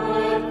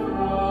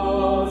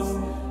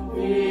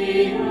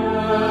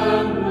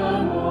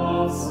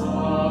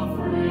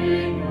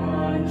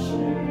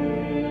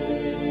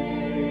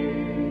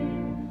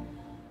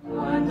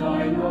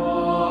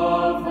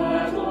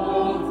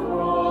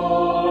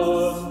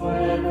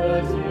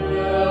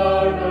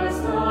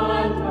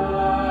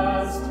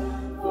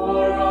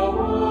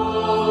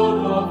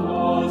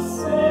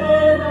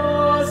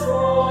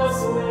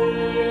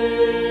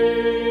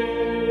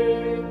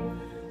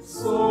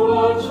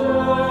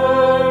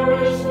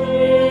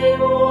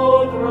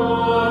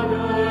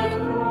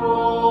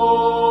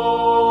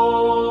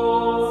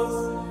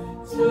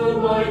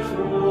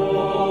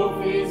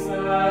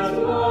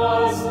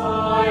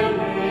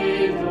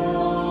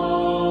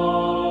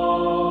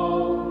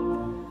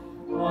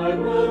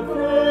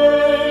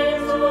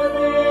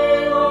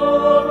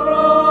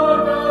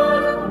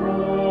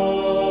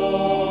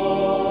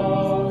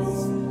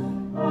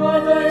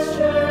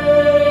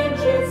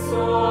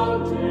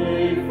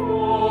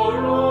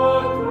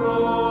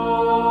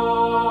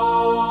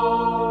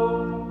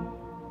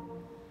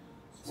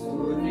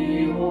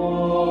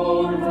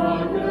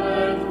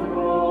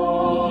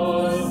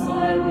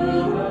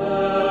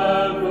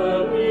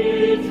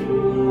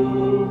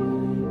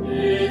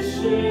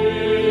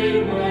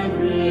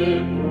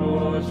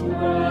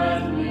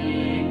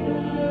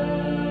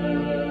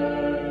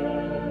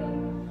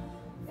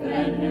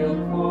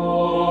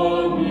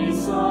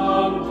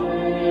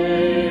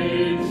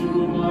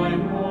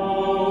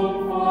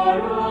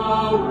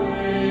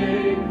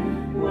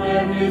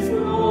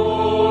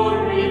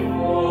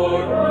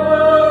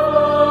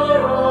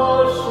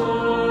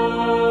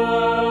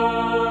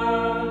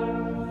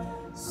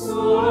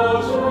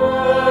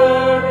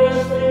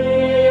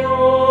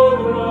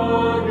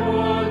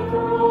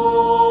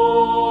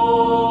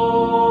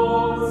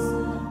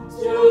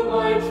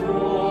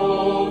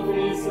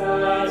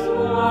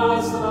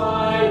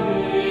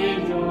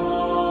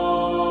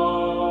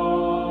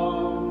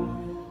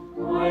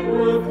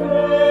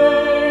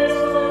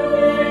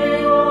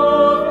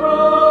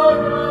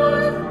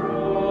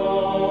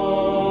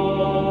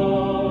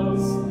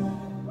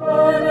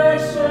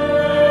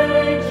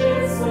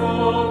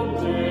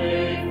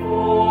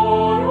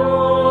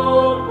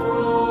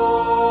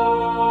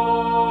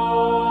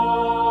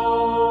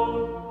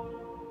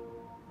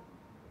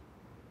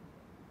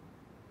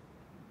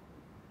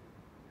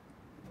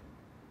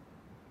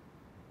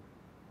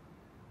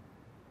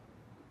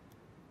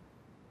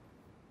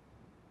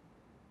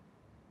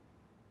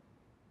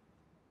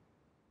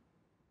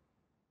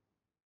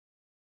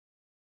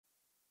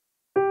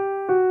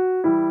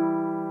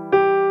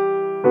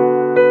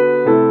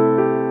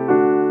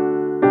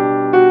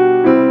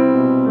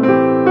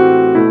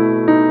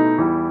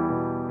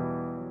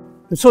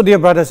And so, dear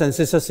brothers and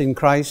sisters in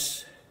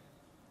Christ,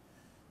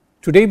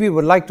 today we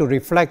would like to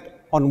reflect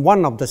on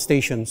one of the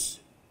stations.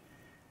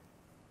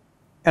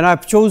 And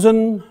I've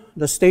chosen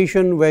the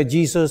station where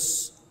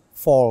Jesus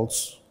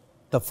falls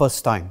the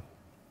first time.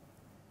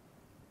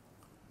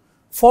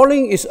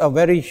 Falling is a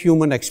very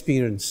human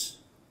experience.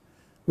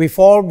 We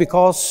fall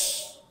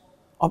because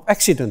of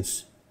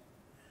accidents,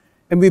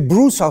 and we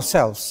bruise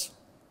ourselves.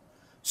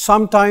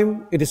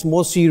 Sometimes it is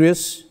more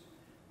serious.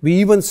 We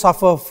even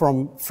suffer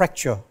from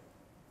fracture.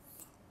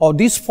 Or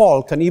this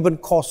fall can even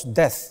cause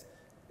death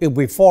if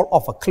we fall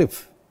off a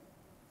cliff.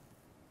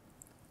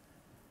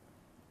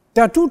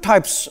 There are two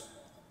types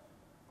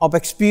of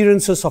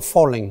experiences of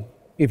falling,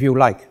 if you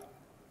like.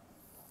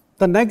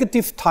 The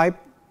negative type,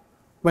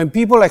 when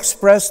people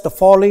express the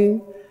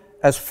falling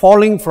as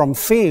falling from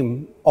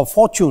fame or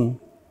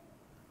fortune,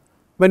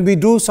 when we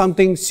do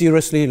something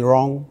seriously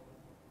wrong,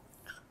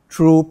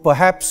 through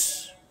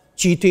perhaps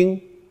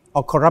cheating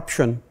or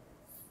corruption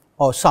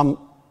or some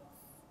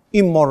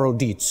immoral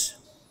deeds.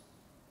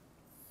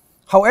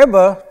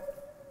 However,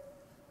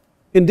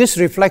 in this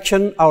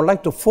reflection, I would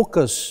like to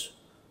focus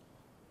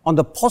on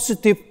the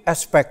positive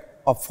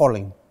aspect of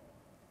falling.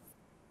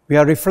 We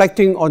are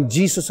reflecting on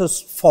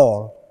Jesus'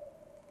 fall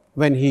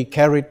when he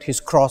carried his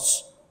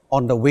cross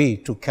on the way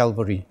to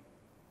Calvary.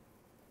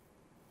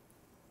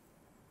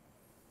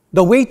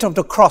 The weight of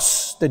the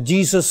cross that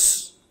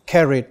Jesus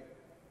carried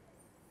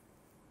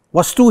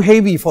was too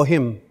heavy for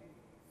him,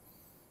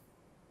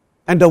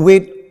 and the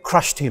weight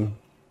crushed him,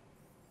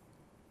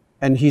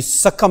 and he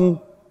succumbed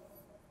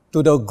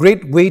to the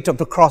great weight of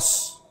the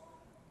cross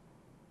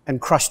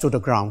and crushed to the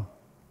ground.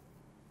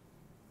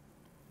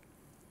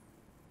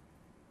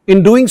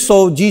 In doing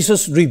so,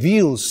 Jesus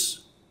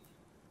reveals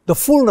the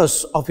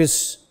fullness of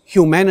his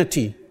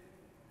humanity,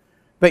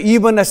 but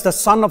even as the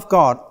Son of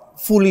God,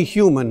 fully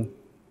human,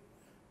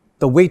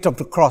 the weight of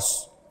the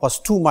cross was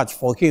too much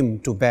for him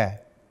to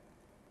bear.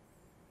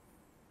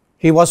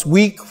 He was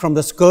weak from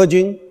the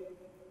scourging,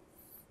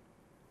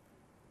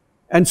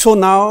 and so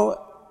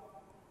now,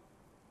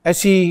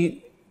 as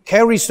he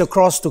carries the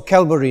cross to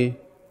Calvary,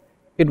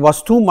 it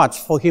was too much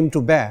for him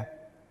to bear.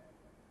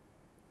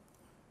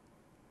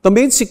 The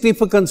main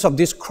significance of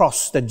this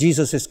cross that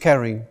Jesus is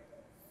carrying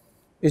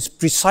is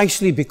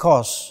precisely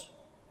because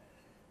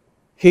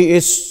he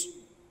is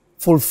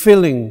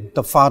fulfilling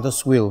the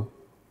Father's will.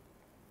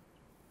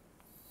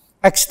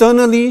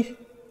 Externally,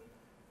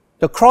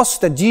 the cross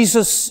that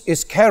Jesus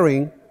is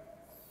carrying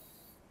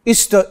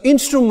is the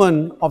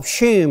instrument of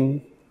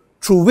shame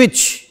through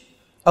which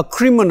a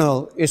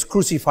criminal is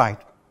crucified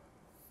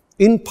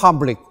in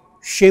public,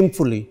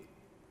 shamefully.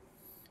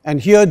 And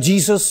here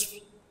Jesus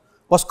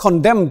was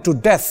condemned to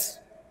death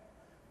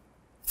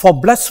for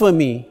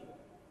blasphemy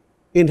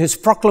in his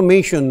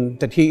proclamation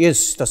that he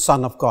is the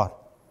Son of God.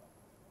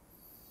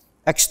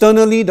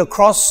 Externally, the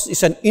cross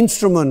is an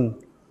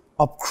instrument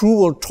of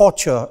cruel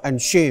torture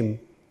and shame.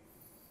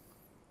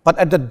 But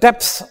at the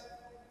depth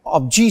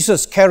of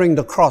Jesus carrying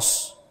the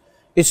cross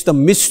is the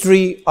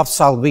mystery of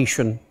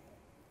salvation.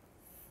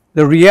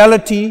 The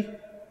reality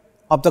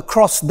of the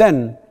cross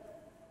then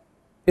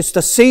is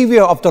the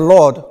Savior of the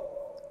Lord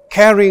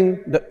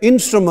carrying the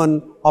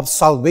instrument of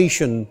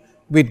salvation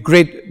with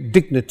great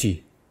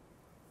dignity.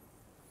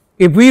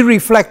 If we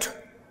reflect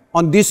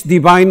on this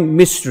divine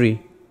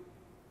mystery,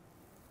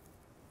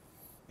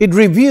 it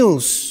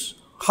reveals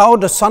how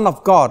the Son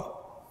of God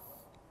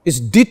is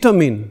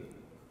determined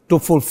to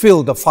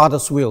fulfill the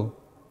Father's will.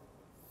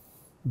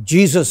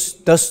 Jesus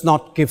does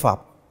not give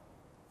up.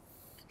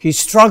 He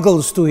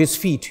struggles to his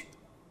feet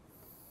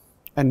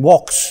and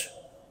walks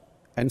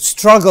and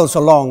struggles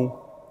along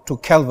to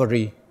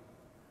Calvary,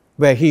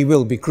 where he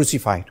will be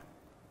crucified.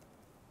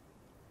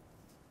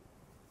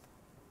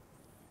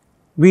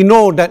 We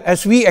know that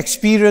as we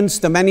experience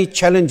the many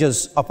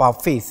challenges of our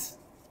faith,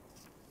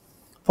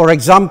 for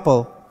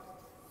example,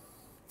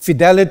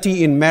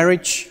 fidelity in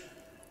marriage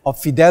or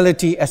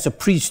fidelity as a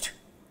priest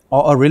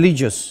or a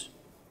religious,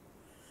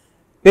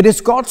 it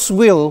is God's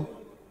will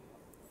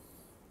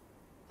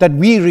that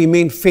we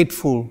remain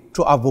faithful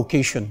to our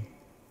vocation.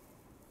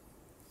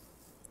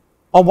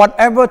 Or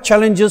whatever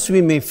challenges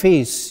we may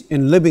face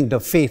in living the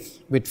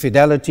faith with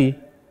fidelity,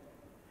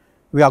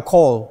 we are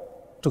called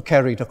to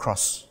carry the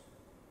cross.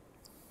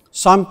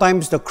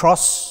 Sometimes the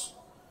cross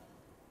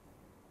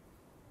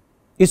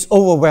is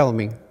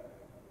overwhelming,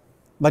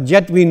 but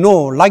yet we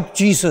know, like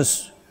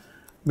Jesus,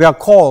 we are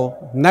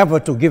called never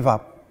to give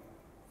up.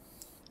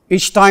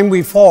 Each time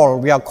we fall,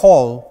 we are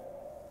called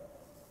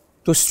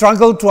to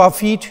struggle to our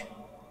feet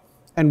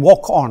and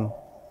walk on,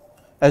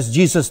 as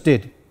Jesus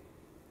did.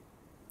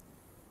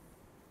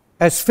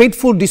 As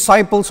faithful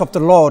disciples of the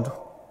Lord,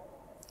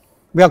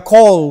 we are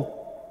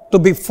called to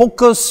be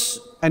focused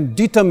and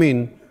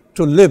determined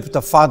to live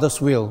the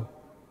Father's will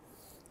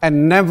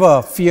and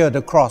never fear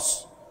the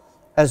cross,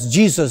 as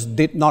Jesus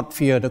did not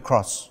fear the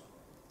cross.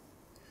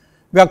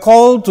 We are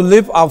called to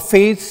live our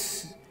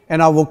faith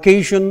and our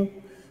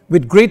vocation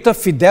with greater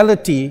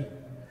fidelity,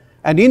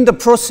 and in the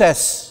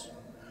process,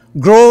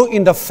 grow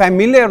in the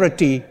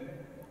familiarity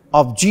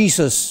of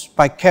Jesus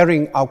by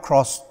carrying our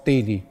cross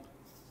daily.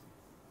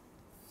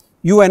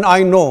 You and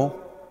I know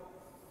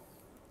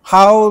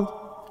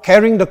how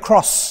carrying the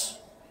cross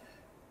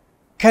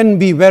can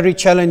be very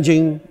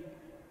challenging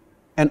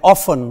and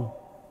often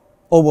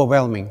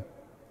overwhelming.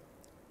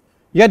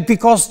 Yet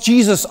because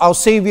Jesus, our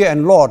Savior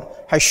and Lord,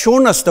 has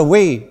shown us the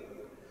way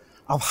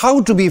of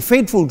how to be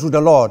faithful to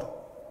the Lord,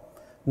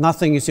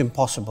 nothing is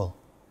impossible.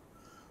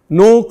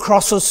 No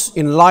crosses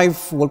in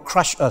life will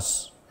crush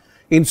us,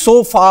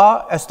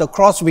 insofar as the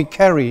cross we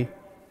carry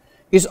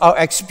is our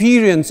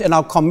experience and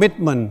our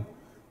commitment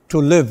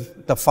to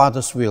live the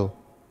Father's will.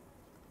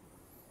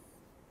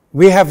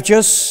 We have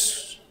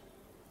just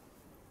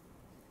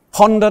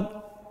pondered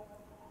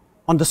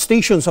on the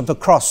stations of the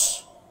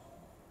cross,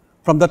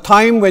 from the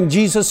time when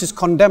Jesus is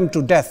condemned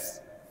to death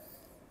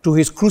to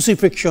his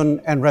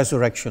crucifixion and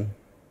resurrection.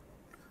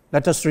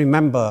 Let us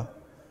remember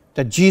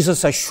that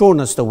Jesus has shown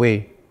us the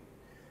way.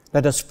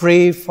 Let us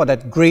pray for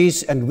that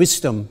grace and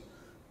wisdom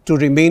to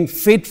remain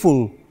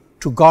faithful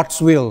to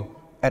God's will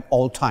at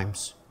all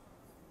times.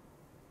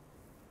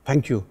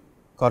 Thank you.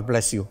 God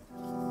bless you.